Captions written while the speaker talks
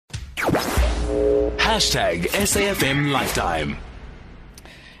#SAFM Lifetime.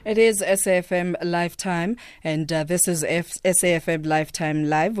 It is SAFM Lifetime, and this is SAFM Lifetime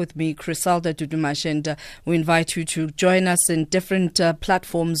Live with me, Crisalda Dudumash, and we invite you to join us in different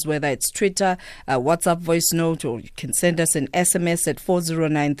platforms, whether it's Twitter, WhatsApp voice note, or you can send us an SMS at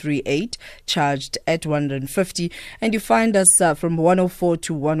 40938, charged at 150, and you find us from 104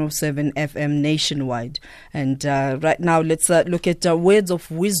 to 107 FM nationwide. And right now, let's look at words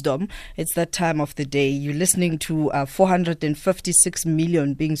of wisdom. It's that time of the day. You're listening to 456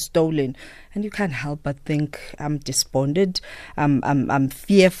 million being stolen, and you can't help but think, I'm despondent, I'm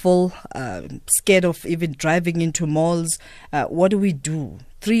fearful, scared of even driving into malls. What do we do?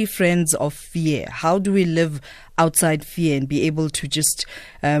 3 friends of fear. How do we live outside fear and be able to just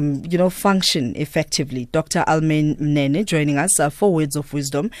function effectively? Dr. Alamain Mnene joining us for words of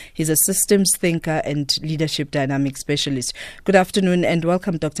wisdom. He's a systems thinker and leadership dynamic specialist. Good afternoon and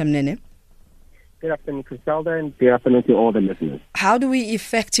welcome, Dr. Mnene. Good afternoon, Crisalda, and good afternoon to all the listeners. How do we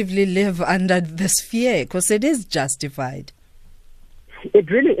effectively live under this fear? Because it is justified.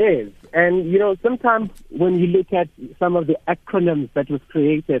 It really is. And, sometimes when you look at some of the acronyms that was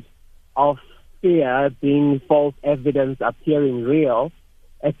created of fear being false evidence appearing real,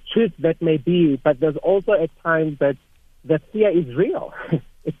 a truth that may be, but there's also at times that the fear is real.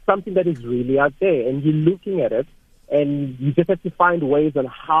 It's something that is really out there, and you're looking at it. And you just have to find ways on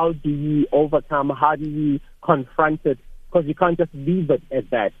how do you overcome, how do you confront it, because you can't just leave it at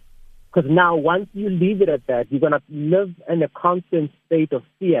that. Because now once you leave it at that, you're going to live in a constant state of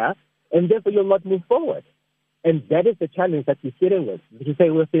fear, and therefore you'll not move forward. And that is the challenge that we're sitting with. You say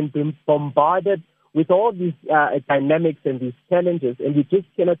we've been bombarded with all these dynamics and these challenges, and we just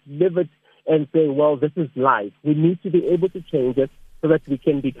cannot live it and say, well, this is life. We need to be able to change it so that we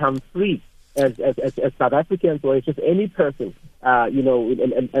can become free. As South Africans, or as just any person,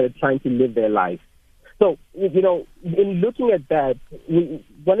 trying to live their life. So, in looking at that, we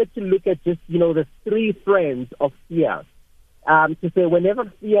wanted to look at just, the 3 friends of fear. To say whenever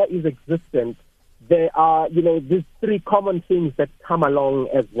fear is existent, there are, these 3 common things that come along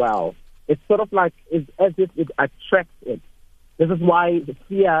as well. It's sort of like, it's as if it attracts it. This is why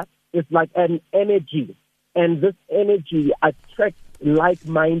fear is like an energy, and this energy attracts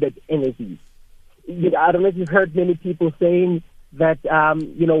like-minded energies. I don't know if you've heard many people saying that,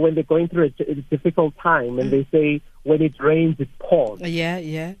 when they're going through a difficult time, and they say, when it rains, it pours.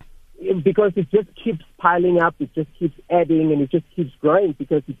 Yeah. Because it just keeps piling up, it just keeps adding, and it just keeps growing,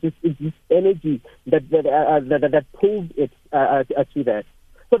 because it's this energy that pulls it to that.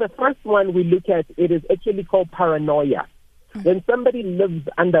 So the first one we look at, it is actually called paranoia. When somebody lives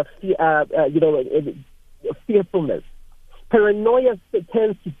under fearfulness, paranoia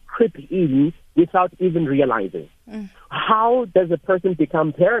tends to creep in without even realizing. How does a person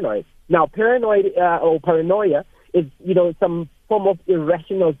become paranoid? Now, paranoia is, some form of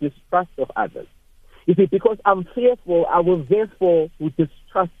irrational distrust of others. You see, because I'm fearful, I will therefore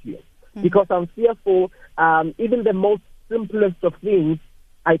distrust you. Because I'm fearful, even the most simplest of things,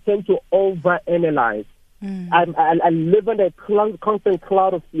 I tend to overanalyze. I live in a constant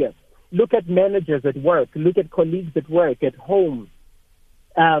cloud of fear. Look at managers at work. Look at colleagues at work, at home.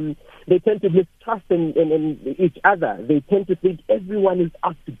 They tend to mistrust in each other. They tend to think everyone is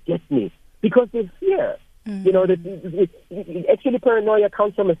out to get me because they fear. Actually, paranoia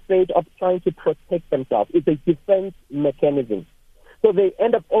comes from a state of trying to protect themselves. It's a defense mechanism. So they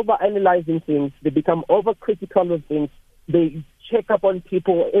end up overanalyzing things. They become overcritical of things. They check up on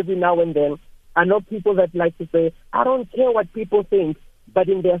people every now and then. I know people that like to say, I don't care what people think. But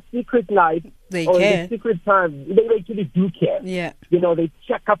in their secret life, they or care. in their secret time, they actually do care. Yeah. They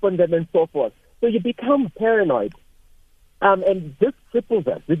check up on them and so forth. So you become paranoid. And this cripples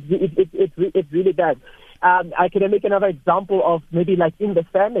us. It's really bad. I can make another example of maybe like in the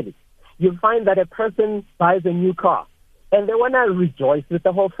family. You find that a person buys a new car, and they want to rejoice with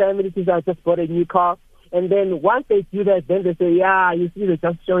the whole family because I just bought a new car. And then once they do that, then they say, yeah, you see, they're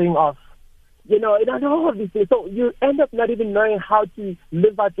just showing off. And all of these things. So you end up not even knowing how to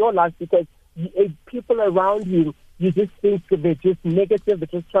live out your life because people around you, you just think they're just negative,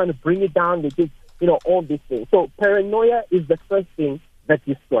 they're just trying to bring it down, they just, all these things. So paranoia is the first thing that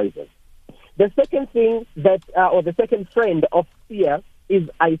destroys us. The second thing or the second friend of fear is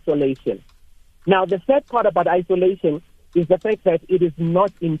isolation. Now, the sad part about isolation is the fact that it is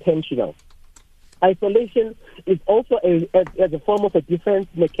not intentional. Isolation is also as a form of a defense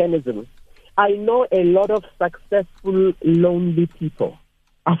mechanism. I know a lot of successful, lonely people.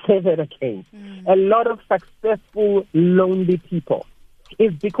 I'll say that again. A lot of successful, lonely people.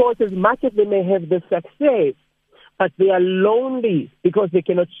 It's because as much as they may have the success, but they are lonely because they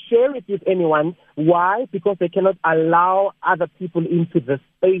cannot share it with anyone. Why? Because they cannot allow other people into the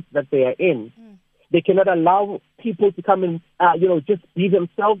space that they are in. They cannot allow people to come and, just be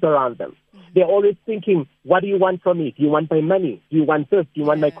themselves around them. They're always thinking, what do you want from me? Do you want my money? Do you want this? Do you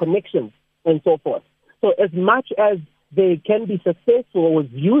want my connections? And so forth. So as much as they can be successful, or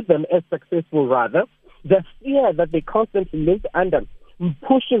view them as successful rather, the fear that they constantly live under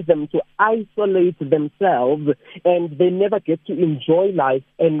pushes them to isolate themselves, and they never get to enjoy life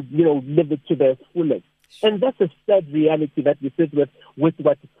and, live it to their fullest. And that's a sad reality that we sit with what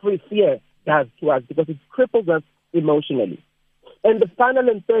free fear does to us, because it cripples us emotionally. And the final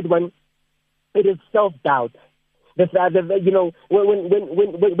and third one, it is self-doubt. When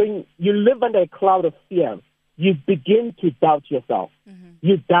you live under a cloud of fear, you begin to doubt yourself.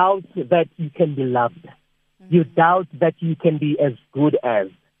 You doubt that you can be loved. You doubt that you can be as good as.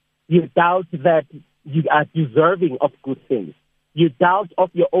 You doubt that you are deserving of good things. You doubt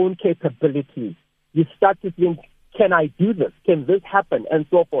of your own capabilities. You start to think, can I do this? Can this happen? And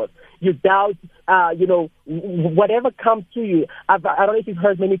so forth. You doubt, whatever comes to you. I don't know if you've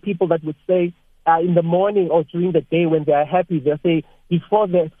heard many people that would say in the morning or during the day when they are happy, they'll say, before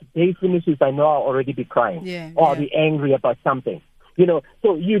the day finishes, I know I'll already be crying or I'll be angry about something.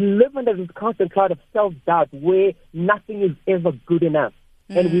 So you live under this constant cloud of self-doubt where nothing is ever good enough.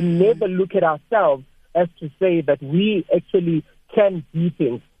 And we never look at ourselves as to say that we actually can do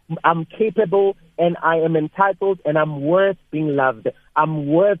things. I'm capable and I am entitled and I'm worth being loved. I'm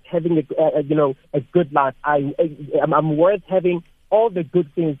worth having a good life. I'm worth having all the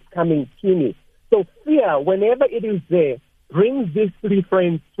good things coming to me. So fear, whenever it is there, brings these three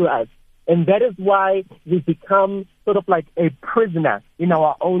frames to us. And that is why we become sort of like a prisoner in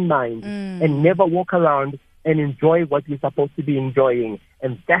our own minds and never walk around and enjoy what we're supposed to be enjoying.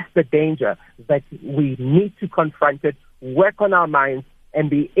 And that's the danger, that we need to confront it, work on our minds, and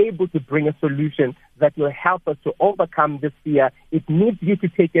be able to bring a solution that will help us to overcome this fear. It needs you to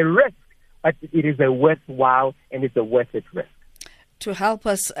take a risk, but it is a worthwhile and it's a worth it risk. To help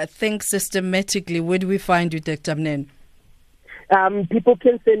us think systematically, where do we find you, Dr. Mnene? People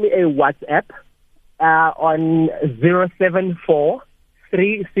can send me a WhatsApp on 074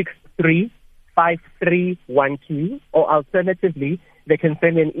 363 5312, or alternatively, they can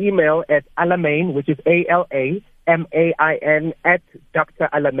send an email at Alamain, which is ALAMAIN at Dr.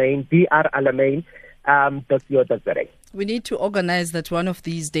 Alamain, dralamain.co.za. We need to organize that one of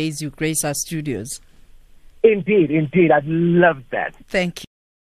these days you grace our studios. Indeed. I'd love that. Thank you.